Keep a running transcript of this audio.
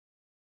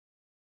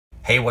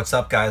Hey, what's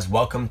up guys?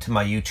 Welcome to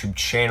my YouTube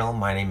channel.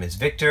 My name is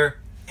Victor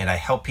and I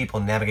help people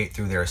navigate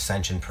through their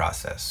ascension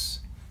process.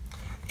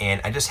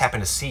 And I just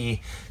happened to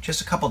see just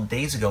a couple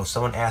days ago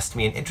someone asked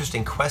me an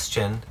interesting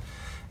question,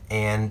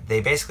 and they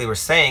basically were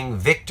saying,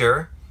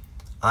 Victor,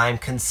 I'm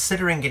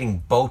considering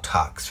getting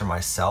Botox for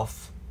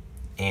myself.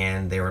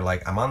 And they were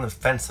like, I'm on the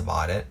fence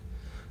about it.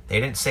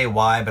 They didn't say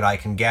why, but I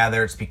can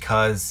gather it's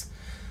because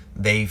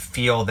they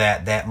feel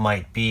that that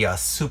might be a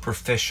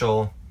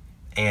superficial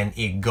and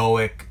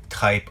egoic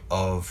type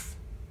of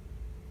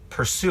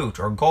pursuit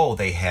or goal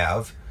they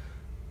have,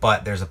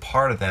 but there's a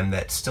part of them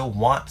that still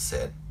wants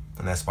it,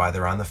 and that's why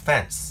they're on the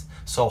fence.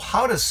 So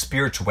how does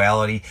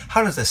spirituality,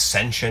 how does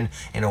ascension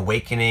and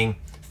awakening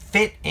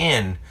fit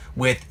in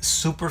with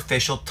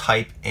superficial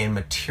type and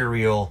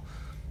material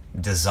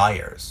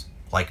desires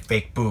like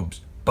fake boobs,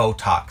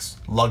 Botox,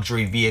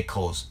 luxury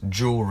vehicles,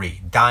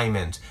 jewelry,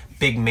 diamonds,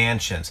 big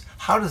mansions?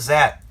 How does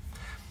that,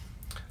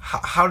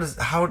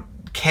 how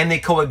can they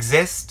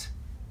coexist?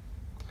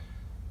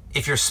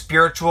 If you're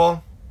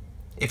spiritual,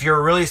 if you're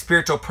a really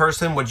spiritual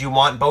person, would you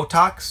want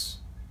Botox?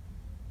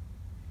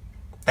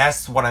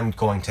 That's what I'm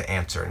going to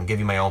answer and give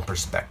you my own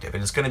perspective.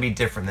 And it's going to be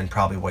different than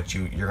probably what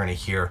you're going to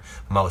hear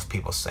most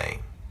people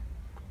saying.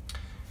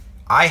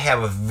 I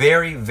have a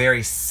very,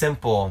 very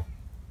simple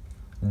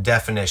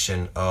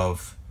definition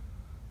of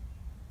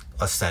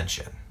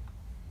ascension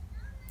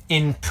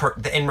in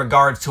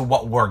regards to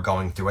what we're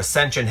going through.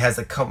 Ascension has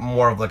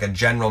more of like a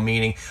general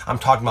meaning. I'm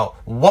talking about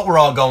what we're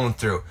all going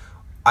through.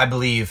 I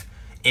believe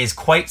is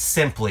quite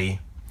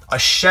simply a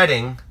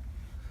shedding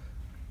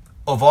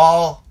of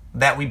all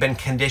that we've been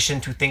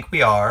conditioned to think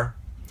we are,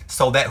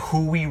 so that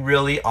who we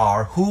really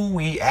are, who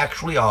we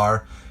actually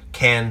are,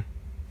 can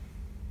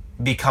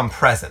become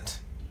present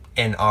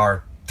in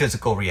our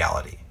physical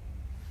reality.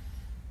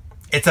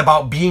 It's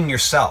about being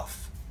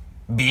yourself,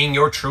 being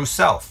your true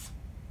self.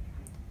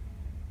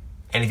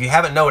 And if you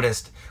haven't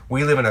noticed,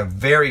 we live in a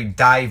very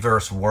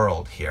diverse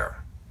world here.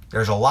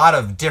 There's a lot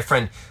of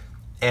different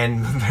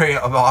and very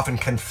often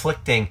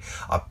conflicting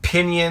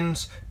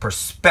opinions,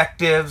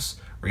 perspectives,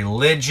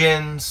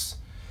 religions.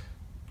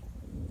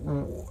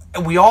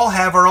 We all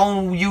have our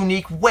own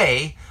unique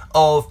way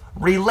of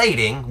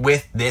relating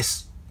with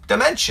this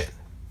dimension.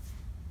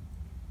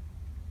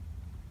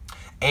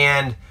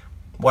 And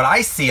what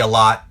I see a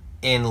lot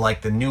in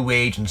like the New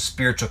Age and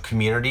spiritual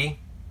community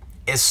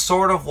is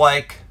sort of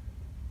like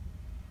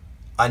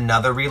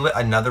another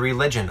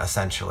religion,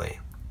 essentially,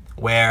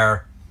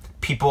 where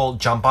people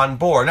jump on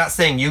board. I'm not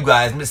saying you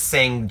guys, I'm just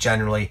saying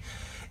generally,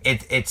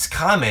 it's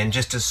common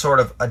just to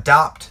sort of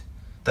adopt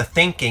the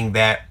thinking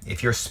that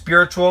if you're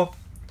spiritual,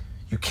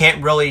 you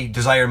can't really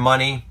desire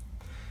money.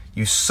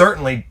 You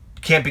certainly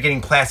can't be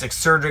getting plastic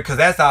surgery because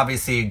that's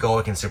obviously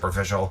egoic and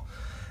superficial.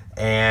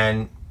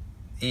 And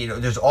you know,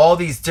 there's all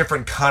these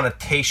different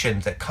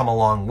connotations that come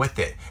along with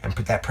it and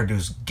that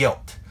produce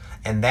guilt.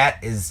 And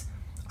that is,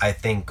 I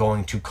think,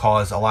 going to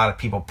cause a lot of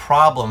people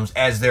problems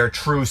as their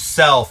true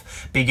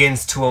self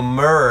begins to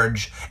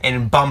emerge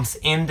and bumps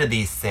into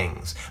these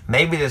things.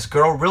 Maybe this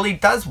girl really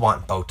does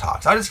want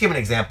Botox. I'll just give an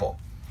example.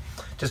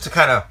 Just to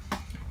kind of,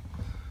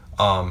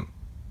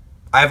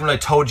 I haven't really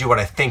told you what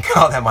I think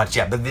all that much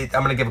yet, but I'm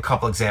going to give a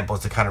couple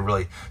examples to kind of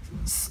really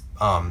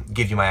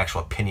give you my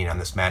actual opinion on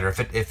this matter,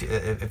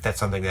 if that's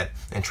something that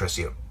interests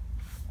you.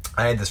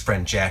 I had this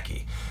friend,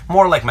 Jackie,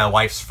 more like my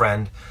wife's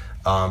friend,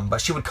 but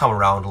she would come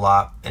around a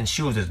lot, and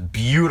she was this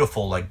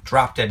beautiful, like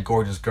drop-dead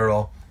gorgeous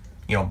girl,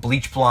 you know,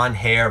 bleach blonde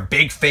hair,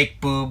 big fake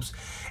boobs,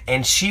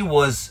 and she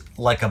was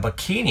like a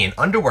bikini and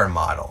underwear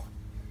model,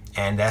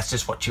 and that's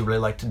just what she really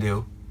liked to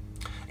do.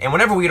 And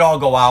whenever we'd all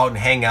go out and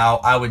hang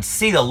out, I would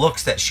see the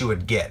looks that she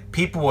would get.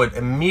 People would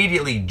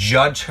immediately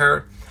judge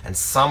her and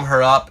sum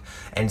her up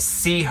and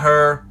see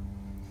her,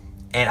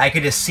 and I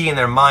could just see in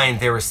their mind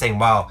they were saying,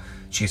 wow,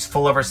 she's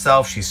full of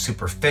herself, she's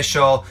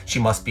superficial, she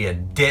must be a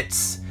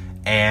ditz.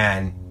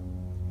 And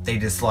they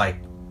just like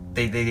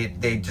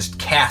they just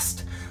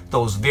cast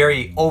those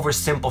very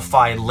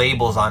oversimplified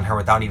labels on her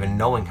without even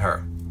knowing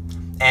her.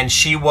 And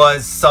she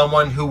was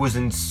someone who was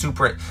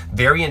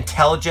very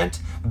intelligent,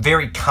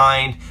 very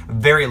kind,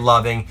 very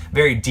loving,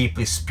 very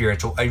deeply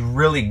spiritual, a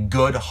really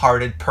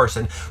good-hearted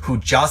person who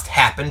just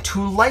happened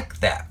to like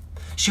that.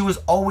 She was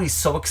always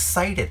so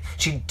excited.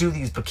 She'd do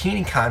these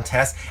bikini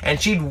contests and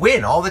she'd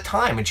win all the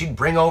time, and she'd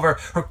bring over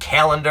her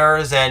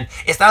calendars, and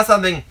it's not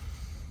something,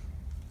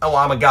 oh,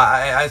 I'm a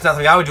guy, it's not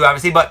something I would do,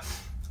 obviously, but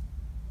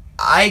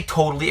I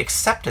totally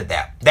accepted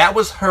that. That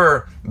was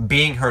her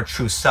being her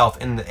true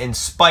self in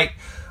spite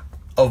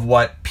of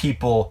what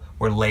people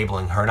were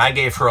labeling her. And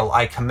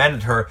I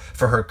commended her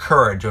for her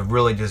courage of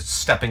really just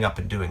stepping up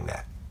and doing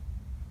that.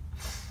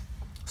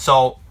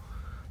 So,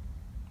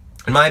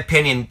 in my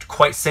opinion,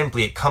 quite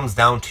simply, it comes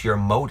down to your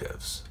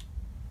motives.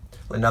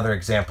 Another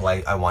example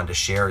I wanted to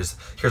share is,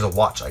 here's a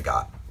watch I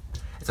got.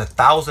 It's a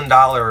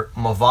 $1,000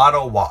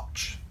 Movado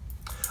watch.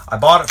 I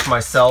bought it for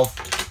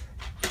myself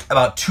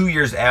about 2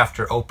 years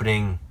after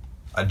opening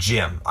a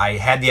gym. I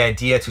had the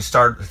idea to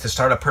start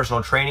a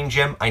personal training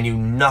gym. I knew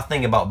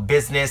nothing about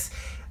business,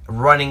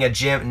 running a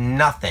gym,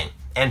 nothing.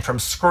 And from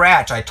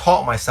scratch, I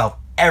taught myself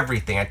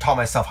everything. I taught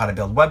myself how to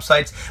build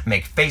websites,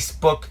 make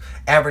Facebook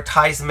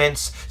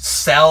advertisements,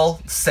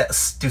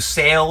 do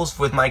sales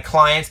with my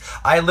clients.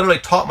 I literally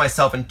taught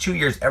myself in 2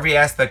 years every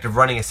aspect of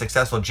running a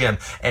successful gym,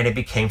 and it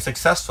became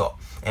successful.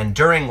 And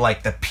during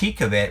like the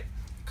peak of it,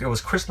 it was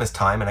Christmas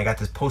time, and I got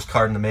this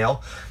postcard in the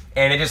mail,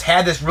 and it just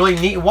had this really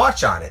neat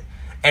watch on it,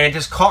 and it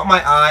just caught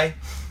my eye.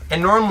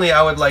 And normally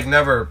I would like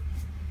never,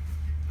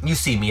 you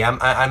see me, I'm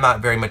not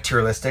very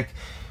materialistic.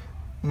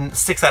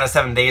 6 out of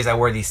 7 days I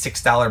wear these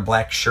 $6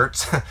 black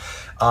shirts.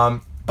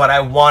 But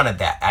I wanted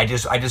that. I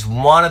just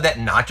wanted that,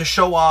 not to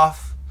show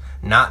off,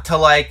 not to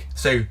like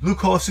say,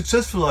 look how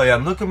successful I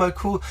am, look at my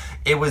cool.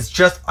 It was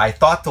just, I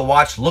thought the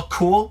watch looked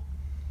cool,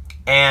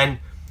 and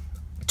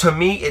to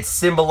me it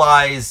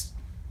symbolized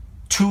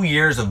 2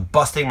 years of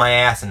busting my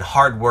ass and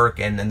hard work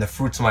and the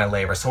fruits of my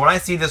labor. So when I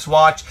see this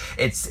watch,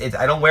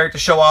 I don't wear it to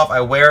show off.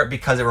 I wear it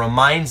because it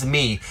reminds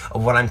me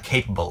of what I'm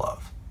capable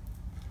of.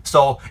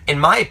 So in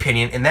my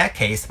opinion, in that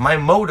case, my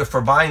motive for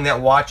buying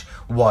that watch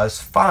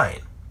was fine.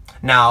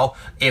 Now,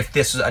 if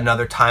this was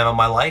another time of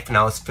my life and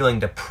I was feeling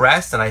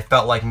depressed and I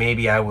felt like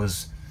maybe I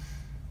was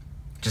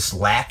just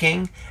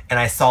lacking, and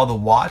I saw the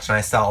watch and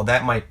I saw, oh,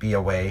 that might be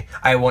a way.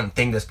 I wouldn't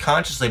think this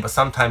consciously, but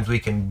sometimes we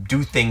can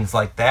do things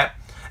like that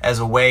as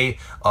a way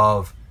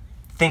of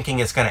thinking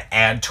it's going to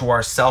add to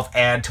our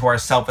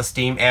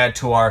self-esteem, add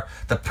to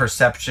the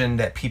perception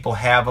that people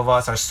have of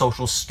us, our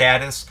social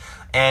status,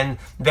 and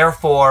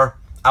therefore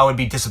I would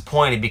be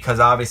disappointed, because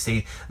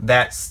obviously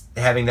that's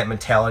having that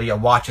mentality. A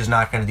watch is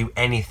not going to do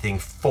anything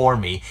for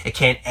me. It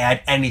can't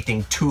add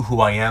anything to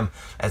who I am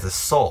as a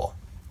soul.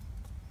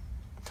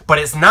 But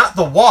it's not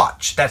the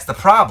watch that's the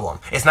problem.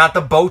 It's not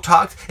the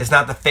Botox. It's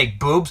not the fake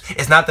boobs.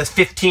 It's not the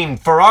 15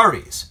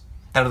 Ferraris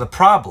that are the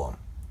problem.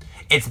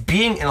 It's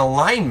being in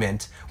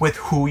alignment with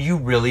who you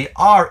really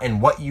are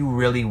and what you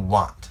really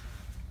want.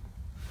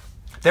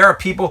 There are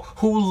people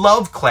who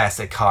love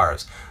classic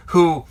cars,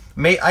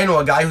 I know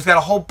a guy who's got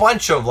a whole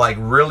bunch of like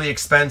really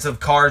expensive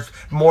cars,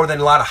 more than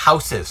a lot of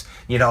houses,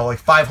 you know,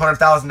 like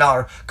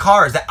 $500,000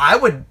 cars that I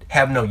would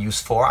have no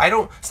use for.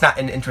 It's not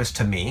an interest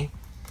to me,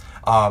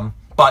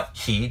 but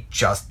he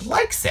just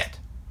likes it.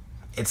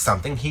 It's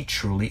something he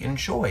truly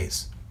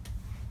enjoys.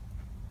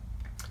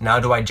 Now,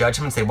 do I judge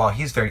him and say, well,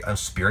 he's very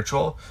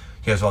unspiritual?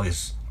 He has all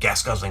these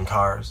gas-guzzling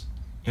cars.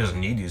 He doesn't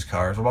need these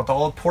cars. What about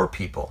all the poor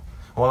people?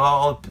 What about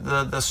all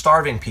the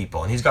starving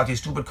people? And he's got these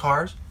stupid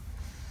cars?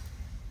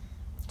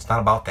 It's not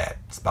about that.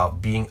 It's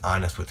about being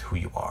honest with who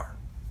you are.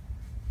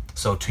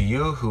 So to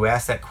you who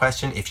asked that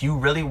question, if you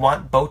really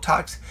want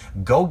Botox,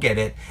 go get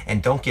it,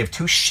 and don't give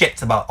two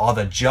shits about all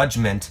the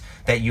judgment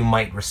that you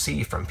might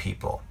receive from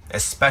people,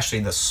 especially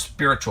the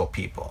spiritual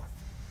people.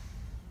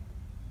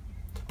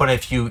 But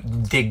if you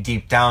dig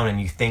deep down and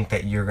you think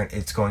that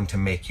it's going to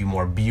make you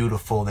more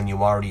beautiful than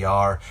you already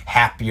are,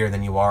 happier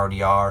than you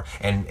already are,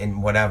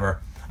 and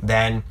whatever,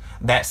 then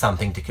that's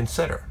something to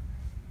consider.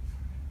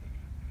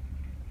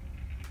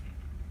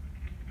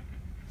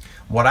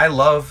 What I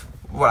love,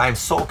 what I'm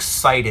so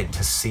excited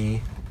to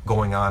see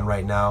going on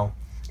right now,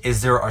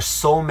 is there are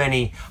so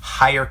many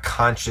higher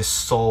conscious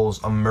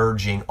souls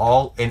emerging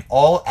in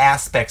all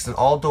aspects, in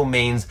all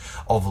domains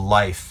of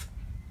life,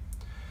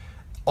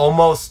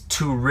 almost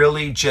to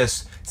really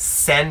just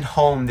send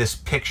home this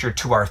picture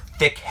to our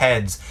thick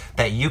heads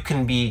that you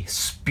can be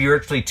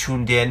spiritually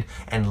tuned in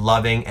and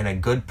loving and a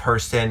good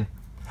person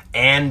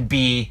and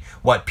be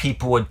what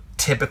people would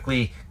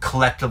typically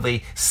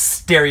collectively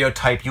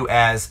stereotype you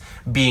as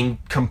being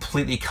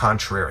completely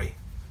contrary.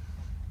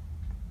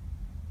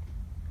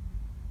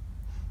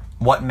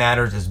 What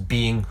matters is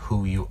being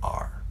who you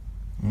are.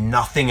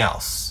 Nothing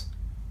else.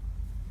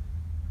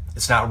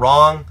 It's not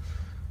wrong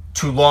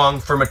to long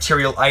for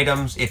material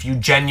items if you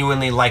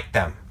genuinely like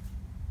them.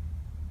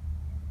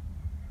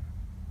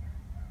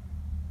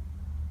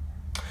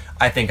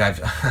 I think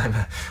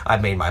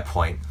I've made my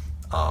point.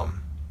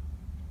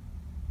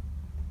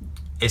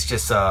 It's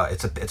just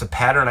it's a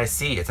pattern I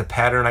see. It's a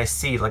pattern I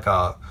see, like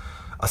a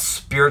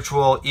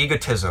spiritual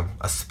egotism,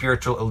 a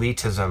spiritual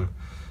elitism,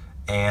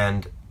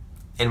 and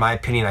in my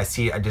opinion, I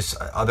see just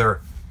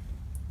other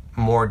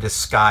more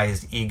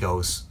disguised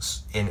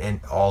egos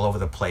in all over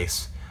the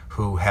place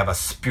who have a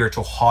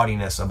spiritual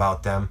haughtiness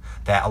about them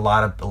that a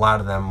lot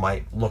of them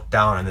might look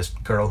down on this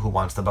girl who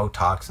wants the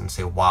Botox and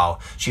say, wow,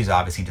 she's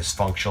obviously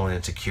dysfunctional and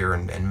insecure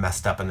and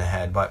messed up in the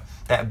head. But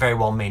that very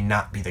well may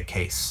not be the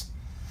case.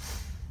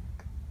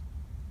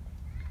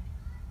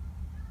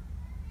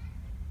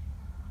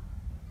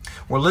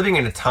 We're living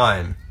in a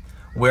time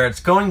where it's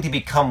going to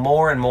become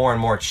more and more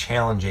and more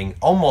challenging,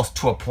 almost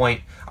to a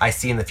point I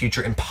see in the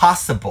future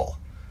impossible,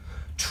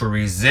 to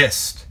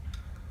resist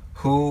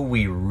who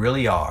we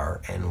really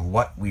are and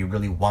what we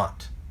really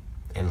want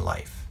in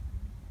life.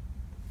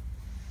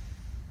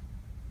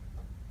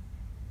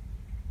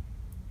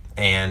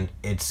 And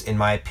it's, in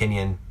my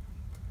opinion,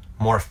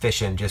 more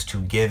efficient just to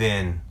give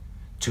in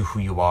to who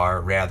you are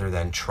rather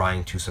than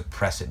trying to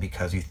suppress it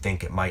because you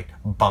think it might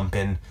bump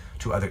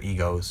into other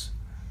egos.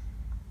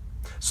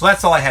 So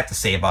that's all I have to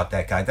say about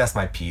that, guys. That's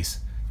my piece.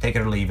 Take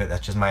it or leave it.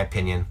 That's just my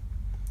opinion.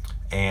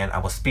 And I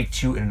will speak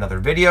to you in another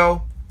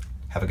video.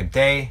 Have a good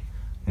day.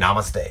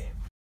 Namaste.